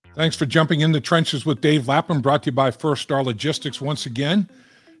Thanks for jumping in the trenches with Dave Lapham, brought to you by First Star Logistics once again.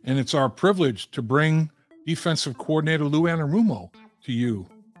 And it's our privilege to bring defensive coordinator Lou Anarumo to you.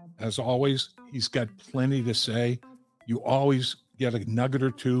 As always, he's got plenty to say. You always get a nugget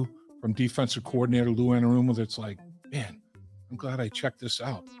or two from defensive coordinator Lou Anarumo that's like, man, I'm glad I checked this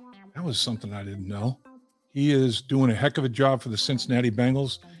out. That was something I didn't know. He is doing a heck of a job for the Cincinnati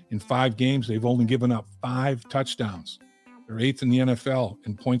Bengals. In 5 games, they've only given up 5 touchdowns. They're 8th in the NFL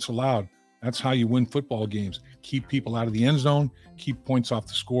in points allowed. That's how you win football games. Keep people out of the end zone, keep points off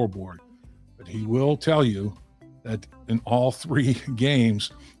the scoreboard. But he will tell you that in all 3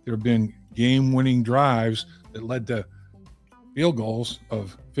 games, there have been game-winning drives that led to field goals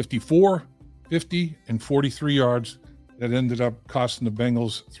of 54, 50, and 43 yards that ended up costing the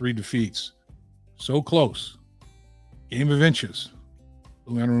Bengals 3 defeats. So close. Game of inches.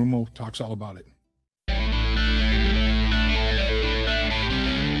 Lou Anarumo talks all about it.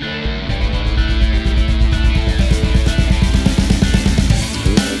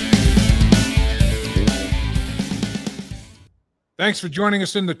 Thanks for joining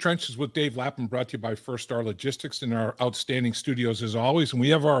us in the trenches with Dave Lapham, brought to you by First Star Logistics in our outstanding studios as always. And we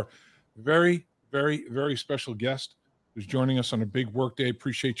have our very, very, very special guest who's joining us on a big work day.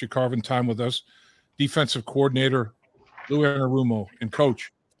 Appreciate you carving time with us. Defensive coordinator Lou Anarumo. And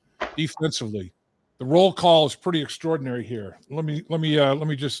coach, defensively, the roll call is pretty extraordinary here. Let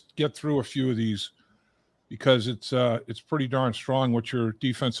me just get through a few of these because it's pretty darn strong what your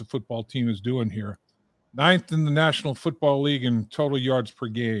defensive football team is doing here. 9th in the National Football League in total yards per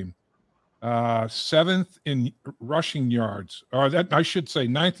game. 7th in rushing yards. Or that I should say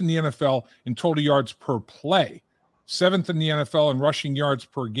 9th in the NFL in total yards per play. 7th in the NFL in rushing yards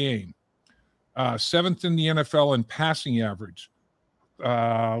per game. 7th in the NFL in passing average.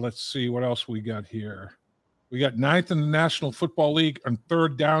 Let's see what else we got here. We got 9th in the National Football League on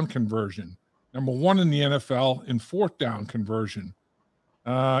 3rd down conversion. Number 1 in the NFL in 4th down conversion.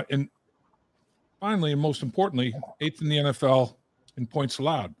 And finally, and most importantly, 8th in the NFL in points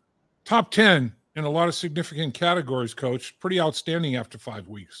allowed. Top 10 in a lot of significant categories, Coach. Pretty outstanding after 5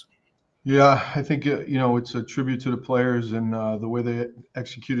 weeks. Yeah, I think it's a tribute to the players and the way they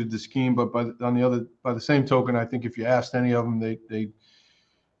executed the scheme. But by the same token, I think if you asked any of them, they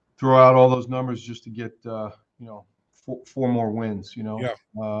throw out all those numbers just to get 4 more wins. Yeah.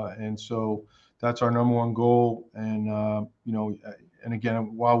 And so that's our number one goal. And and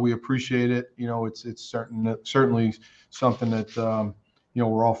again, while we appreciate it, it's certainly something that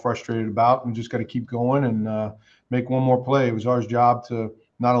we're all frustrated about, and just got to keep going and make one more play. It was our job to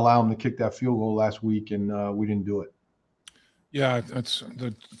not allow them to kick that field goal last week, and we didn't do it. Yeah, that's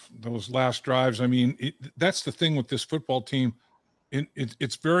those last drives. I mean, that's the thing with this football team.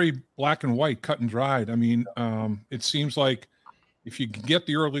 It's very black and white, cut and dried. I mean, it seems like if you can get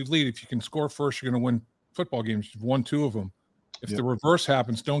the early lead, if you can score first, you're going to win football games. You've won 2 of them. If the reverse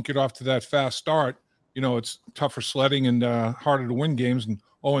happens, don't get off to that fast start. It's tougher sledding and harder to win games, and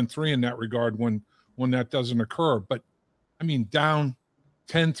 0-3 in that regard when that doesn't occur. But, I mean, down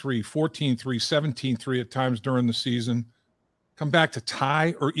 10-3, 14-3, 17-3 at times during the season, come back to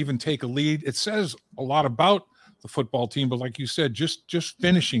tie or even take a lead. It says a lot about the football team, but like you said, just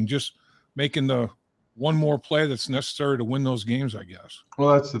finishing, just making the one more play that's necessary to win those games, I guess.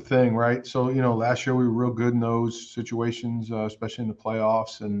 Well, that's the thing, right? So, last year we were real good in those situations, especially in the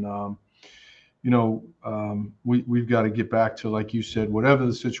playoffs. And, we've got to get back to, like you said, whatever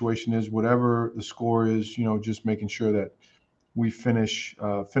the situation is, whatever the score is, just making sure that we finish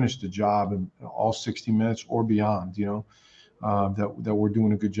the job in all 60 minutes or beyond, that we're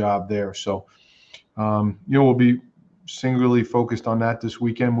doing a good job there. So, we'll be singularly focused on that this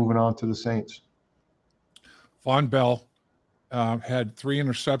weekend, moving on to the Saints. Von Bell had 3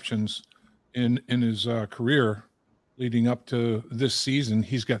 interceptions in his career leading up to this season.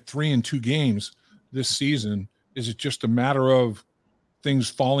 He's got 3 in 2 games this season. Is it just a matter of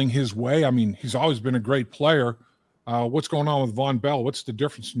things falling his way? I mean, he's always been a great player. What's going on with Von Bell? What's the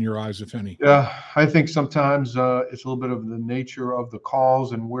difference in your eyes, if any? Yeah, I think sometimes it's a little bit of the nature of the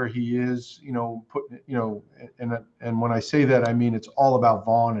calls and where he is, and when I say that, I mean, it's all about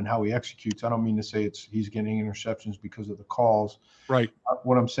Von and how he executes. I don't mean to say he's getting interceptions because of the calls. Right.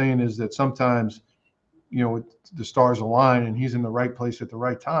 What I'm saying is that sometimes, the stars align and he's in the right place at the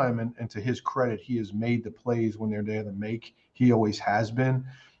right time. And to his credit, he has made the plays when they're there to make. He always has been.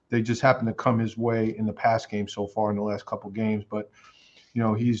 They just happen to come his way in the pass game so far in the last couple of games. But,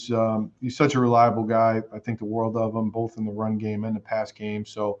 he's such a reliable guy. I think the world of him, both in the run game and the pass game.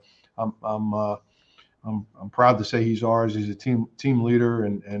 So I'm proud to say he's ours. He's a team leader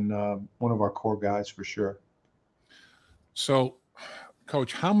and one of our core guys for sure. So,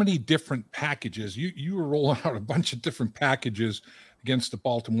 Coach, how many different packages? You were rolling out a bunch of different packages against the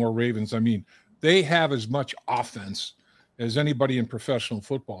Baltimore Ravens. I mean, they have as much offense as anybody in professional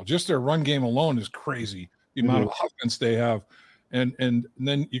football. Just their run game alone is crazy. The amount of offense they have, and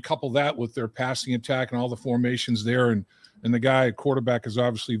then you couple that with their passing attack and all the formations there, and the guy at quarterback is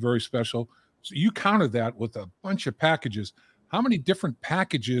obviously very special. So you counter that with a bunch of packages. How many different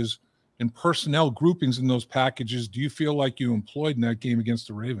packages and personnel groupings in those packages do you feel like you employed in that game against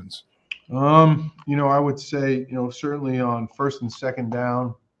the Ravens? I would say, certainly on first and second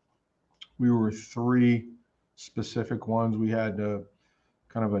down, we were three specific ones. We had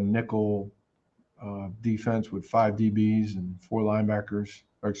kind of a nickel defense with 5 DBs and 4 linebackers,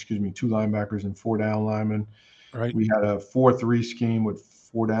 or excuse me, 2 linebackers and 4 down linemen. Right. We had a 4-3 scheme with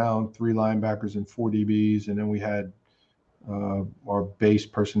 4 down, 3 linebackers and 4 DBs, and then we had our base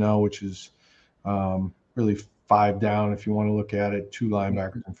personnel, which is really 5 down if you want to look at it, 2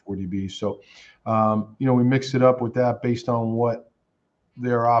 linebackers and 4 DBs. So, we mixed it up with that based on what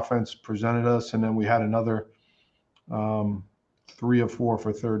their offense presented us, and then we had another 3 or 4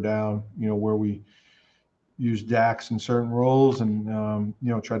 for third down, where we used Dax in certain roles and,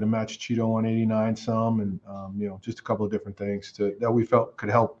 tried to match Cheeto on 89 some, and, just a couple of different things that we felt could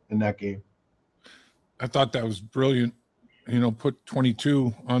help in that game. I thought that was brilliant. Put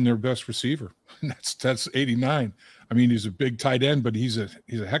 22 on their best receiver. That's 89. I mean, he's a big tight end, but he's a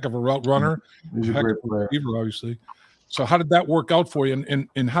heck of a route runner. He's a great player, receiver, obviously. So how did that work out for you?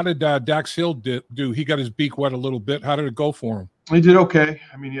 And how did Dax Hill do? He got his beak wet a little bit. How did it go for him? He did okay.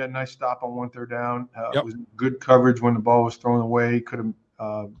 I mean, he had a nice stop on 1 third down. It was good coverage when the ball was thrown away. He could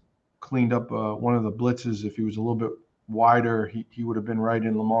have cleaned up one of the blitzes. If he was a little bit wider, he would have been right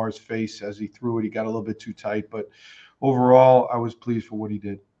in Lamar's face as he threw it. He got a little bit too tight, but overall, I was pleased for what he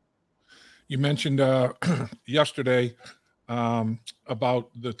did. You mentioned yesterday about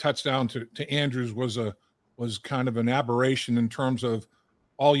the touchdown to Andrews was kind of an aberration in terms of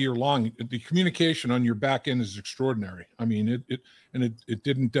all year long. The communication on your back end is extraordinary. I mean, it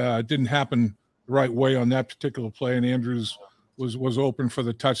didn't happen the right way on that particular play, and Andrews was open for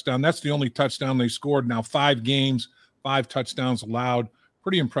the touchdown. That's the only touchdown they scored. Now 5 games, 5 touchdowns allowed.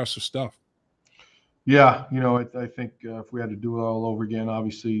 Pretty impressive stuff. Yeah, I think if we had to do it all over again,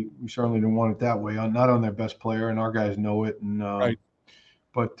 obviously we certainly didn't want it that way. Not on their best player, and our guys know it. And right.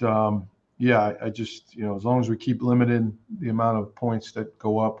 But I just as long as we keep limiting the amount of points that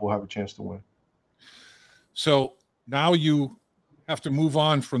go up, we'll have a chance to win. So now you have to move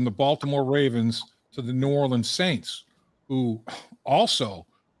on from the Baltimore Ravens to the New Orleans Saints, who also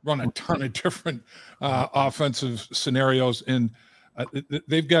run a ton of different offensive scenarios, and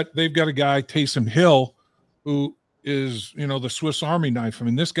they've got a guy, Taysom Hill, who is the Swiss Army knife. I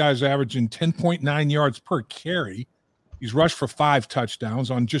mean, this guy's averaging 10.9 yards per carry. He's rushed for 5 touchdowns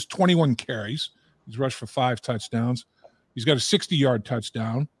on just 21 carries. He's rushed for 5 touchdowns. He's got a 60-yard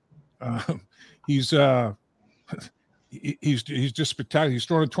touchdown. He's just spectacular. He's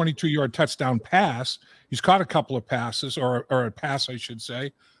thrown a 22-yard touchdown pass. He's caught a couple of passes, or a pass, I should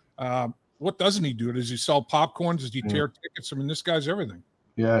say. What doesn't he do? Does he sell popcorn? Does he tear tickets? I mean, this guy's everything.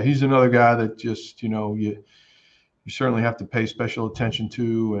 Yeah, he's another guy that just, you certainly have to pay special attention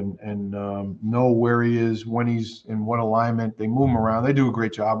to and know where he is, when he's in what alignment. They move him around. They do a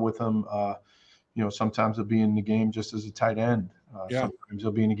great job with him. Sometimes he'll be in the game just as a tight end. Sometimes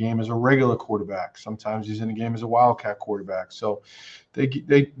he'll be in the game as a regular quarterback. Sometimes he's in the game as a wildcat quarterback. So they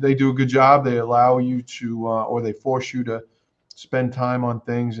do a good job. They allow you to, or they force you to spend time on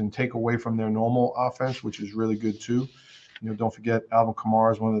things and take away from their normal offense, which is really good too. Don't forget Alvin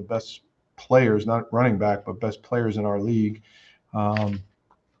Kamara is one of the best players, not running back, but best players in our league,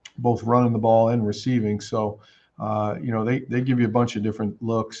 both running the ball and receiving. So, they give you a bunch of different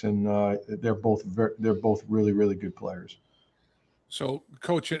looks, and they're both really, really good players. So,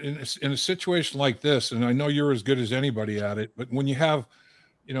 Coach, in a situation like this, and I know you're as good as anybody at it, but when you have,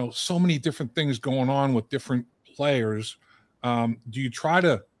 so many different things going on with different players, do you try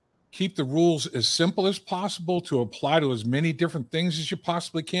to keep the rules as simple as possible to apply to as many different things as you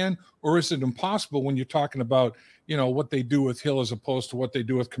possibly can? Or is it impossible when you're talking about, what they do with Hill as opposed to what they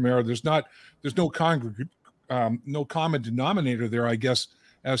do with Kamara? There's no common denominator there, I guess,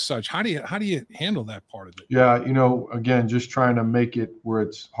 as such. How do you handle that part of it? Yeah, again, just trying to make it where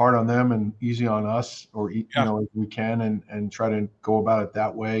it's hard on them and easy on us, or, if we can, and try to go about it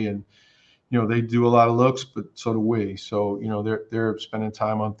that way. And, they do a lot of looks, but so do we. So, they're spending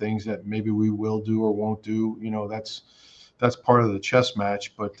time on things that maybe we will do or won't do. That's part of the chess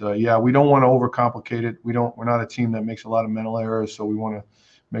match. But we don't want to overcomplicate it. We're not a team that makes a lot of mental errors, so we want to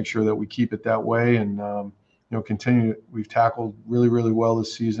make sure that we keep it that way. And continue. We've tackled really, really well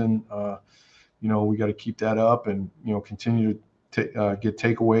this season. We got to keep that up and, continue to get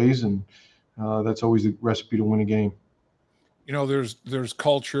takeaways. And that's always the recipe to win a game. There's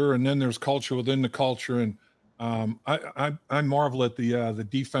culture, and then there's culture within the culture. And I marvel at the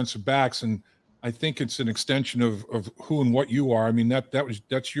defensive backs, and I think it's an extension of who and what you are. I mean,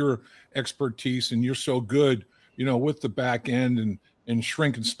 that's your expertise, and you're so good, with the back end and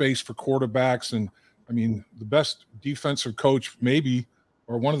shrinking space for quarterbacks. And I mean, the best defensive coach, maybe,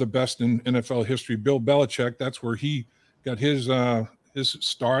 or one of the best in NFL history, Bill Belichick. That's where he got his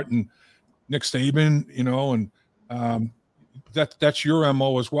start, and Nick Saban, and that's your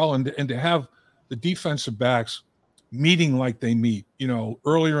MO as well. And to have the defensive backs meeting like they meet,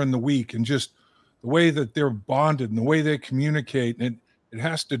 earlier in the week, and just the way that they're bonded and the way they communicate, and it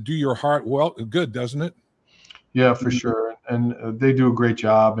has to do your heart good, doesn't it? Yeah, for sure. And they do a great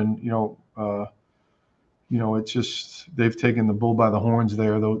job. And, it's just, they've taken the bull by the horns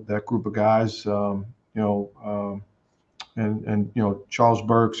there, that group of guys, Charles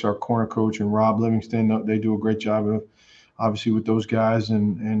Burks, our corner coach, and Rob Livingston, they do a great job of, obviously, with those guys,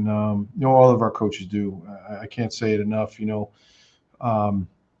 and all of our coaches do. I can't say it enough.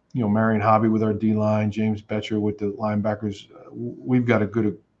 Marion Hobby with our D line, James Betcher with the linebackers. We've got a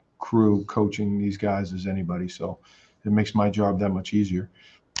good crew coaching these guys as anybody, so it makes my job that much easier.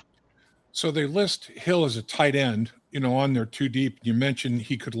 So they list Hill as a tight end, on their two deep. You mentioned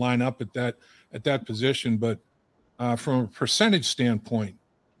he could line up at that position, but from a percentage standpoint,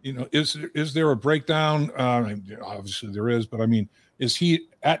 is there a breakdown? Obviously there is, but I mean, is he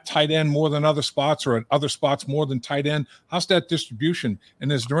at tight end more than other spots, or at other spots more than tight end? How's that distribution?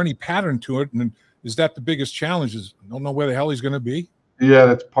 And is there any pattern to it? And is that the biggest challenge? I don't know where the hell he's going to be. Yeah,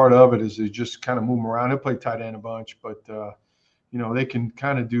 that's part of it, is they just kind of move him around. He'll play tight end a bunch, but they can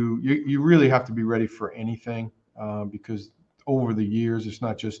kind of do. You really have to be ready for anything, because over the years, it's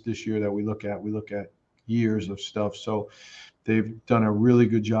not just this year that we look at. We look at years of stuff. So they've done a really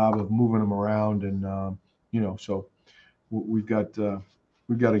good job of moving them around, and so we've got to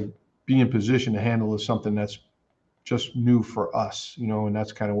be in position to handle something that's just new for us, and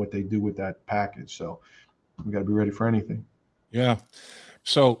that's kind of what they do with that package. So we got to be ready for anything. Yeah.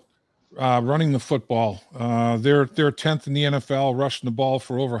 So running the football, they're 10th in the NFL, rushing the ball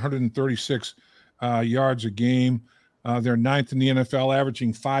for over 136 yards a game. They're 9th in the NFL,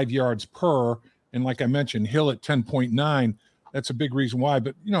 averaging 5 yards per. And like I mentioned, Hill at 10.9. That's a big reason why.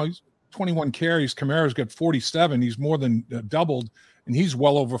 But, he's 21 carries. Kamara's got 47. He's more than doubled, and he's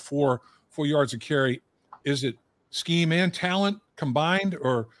well over 4 yards a carry. Is it scheme and talent combined,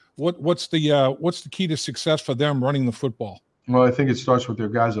 or what's the key to success for them running the football? Well, I think it starts with their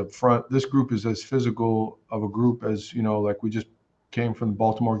guys up front. This group is as physical of a group as, like we just came from the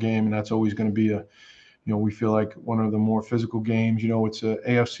Baltimore game, and that's always going to be we feel like one of the more physical games. It's a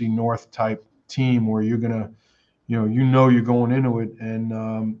AFC North type team where you're going to, you're going into it,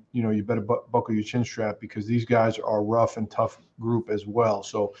 and, you better buckle your chin strap, because these guys are a rough and tough group as well.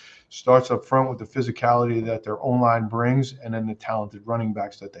 So starts up front with the physicality that their O-line brings, and then the talented running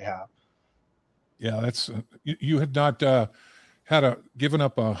backs that they have. Yeah, that's you had not given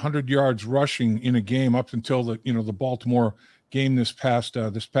up 100 yards rushing in a game up until the Baltimore game this past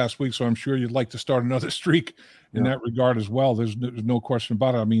week. So I'm sure you'd like to start another streak in that regard as well. There's no question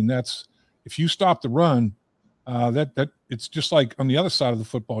about it. I mean, if you stop the run, that it's just like on the other side of the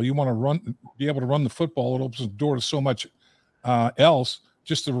football. You want to be able to run the football. It opens the door to so much else.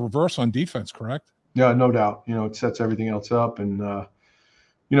 Just the reverse on defense, correct? Yeah, no doubt. It sets everything else up, and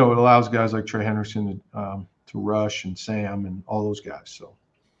it allows guys like Trey Henderson to rush, and Sam, and all those guys.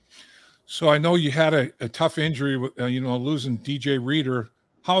 So I know you had a tough injury with losing DJ Reader.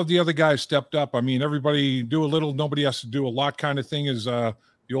 How have the other guys stepped up? I mean, everybody do a little, nobody has to do a lot kind of thing is the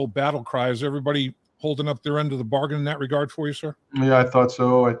old battle cry. Is everybody holding up their end of the bargain in that regard for you, sir? Yeah, I thought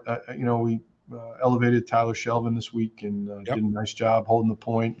so. We elevated Tyler Shelvin this week, and did a nice job holding the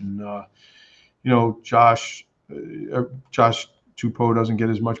point. And Josh Tupou doesn't get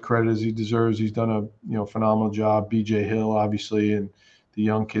as much credit as he deserves. He's done a phenomenal job. BJ Hill, obviously, and the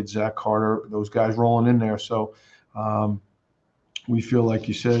young kid Zach Carter, those guys rolling in there. So we feel, like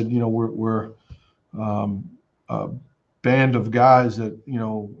you said, we're a band of guys that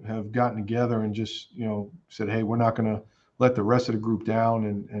have gotten together and just said, hey, we're not going to let the rest of the group down,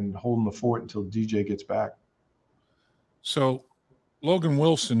 and holding the fort until DJ gets back. So Logan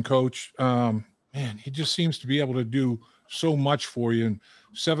Wilson, coach, man, he just seems to be able to do so much for you, and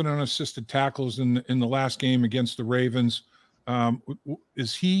 7 unassisted tackles in the last game against the Ravens.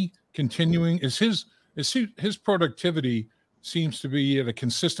 Is he continuing? Is his productivity seems to be at a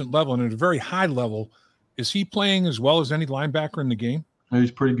consistent level and at a very high level? is he playing as well as any linebacker in the game?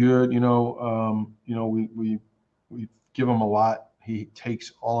 He's pretty good. We give him a lot. He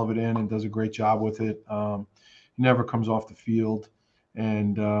takes all of it in and does a great job with it. He never comes off the field,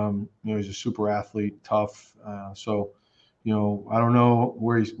 and he's a super athlete, tough. So I don't know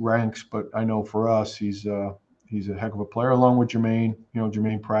where he ranks, but I know for us, he's a heck of a player, along with Jermaine.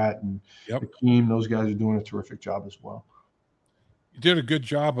 Jermaine Pratt and Hakeem. Those guys are doing a terrific job as well. You did a good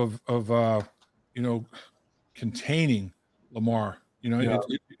job of containing Lamar.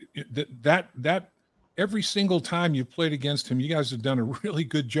 That every single time you played against him, you guys have done a really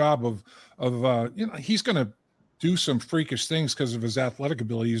good job of he's going to do some freakish things because of his athletic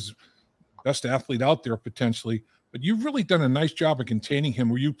ability. He's the best athlete out there potentially, but you've really done a nice job of containing him.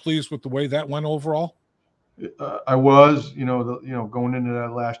 Were you pleased with the way that went overall? I was, going into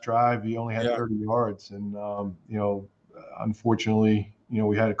that last drive, he only had 30 yards, and unfortunately,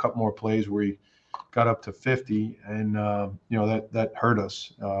 we had a couple more plays where he got up to 50, and that hurt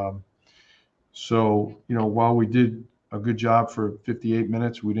us. So while we did a good job for 58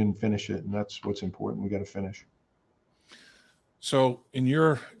 minutes, we didn't finish it, and that's what's important. We got to finish. So in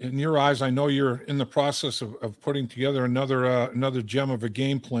your eyes, I know you're in the process of putting together another gem of a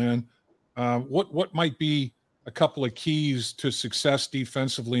game plan. What might be a couple of keys to success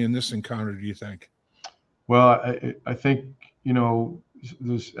defensively in this encounter, do you think? Well, I think,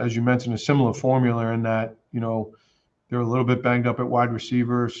 there's, as you mentioned, a similar formula in that, they're a little bit banged up at wide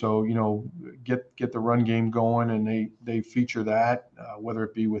receiver. So, get the run game going, and they feature that, whether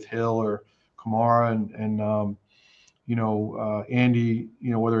it be with Hill or Kamara and Andy,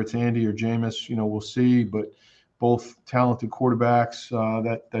 whether it's Andy or Jameis, we'll see, but both talented quarterbacks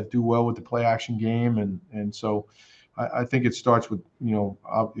that do well with the play action game. And so I think it starts with,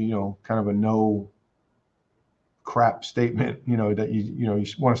 kind of a no crap statement, that you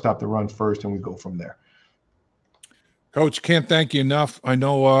want to stop the run first, and we go from there. Coach, can't thank you enough. I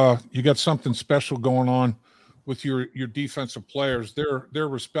know you got something special going on with your defensive players. Their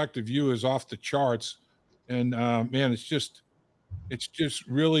respect of you is off the charts. And man, it's just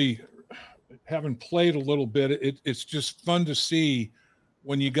really, having played a little bit, it's just fun to see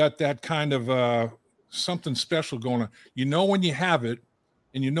when you got that kind of something special going on. When you have it,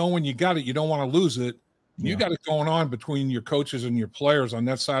 and when you got it, you don't want to lose it. You got it going on between your coaches and your players on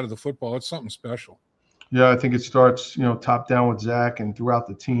that side of the football. It's something special. Yeah, I think it starts, top down with Zach and throughout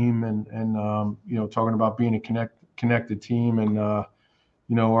the team, and talking about being a connected team, and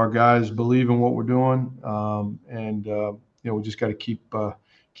our guys believe in what we're doing, and we just got to keep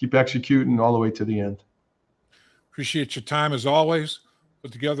executing all the way to the end. Appreciate your time as always.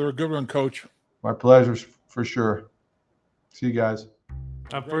 Put together a good one, Coach. My pleasure, for sure. See you guys.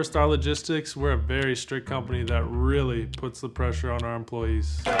 At First Star Logistics, we're a very strict company that really puts the pressure on our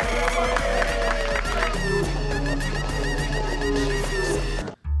employees.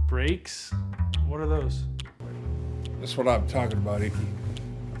 Breaks? What are those? That's what I'm talking about, Icky.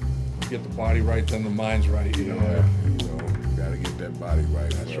 Get the body right, then the mind's right. Gotta get that body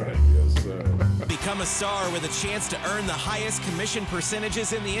right. That's right. Yes, sir. Become a star with a chance to earn the highest commission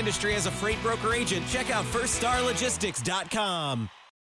percentages in the industry as a freight broker agent. Check out FirstStarLogistics.com.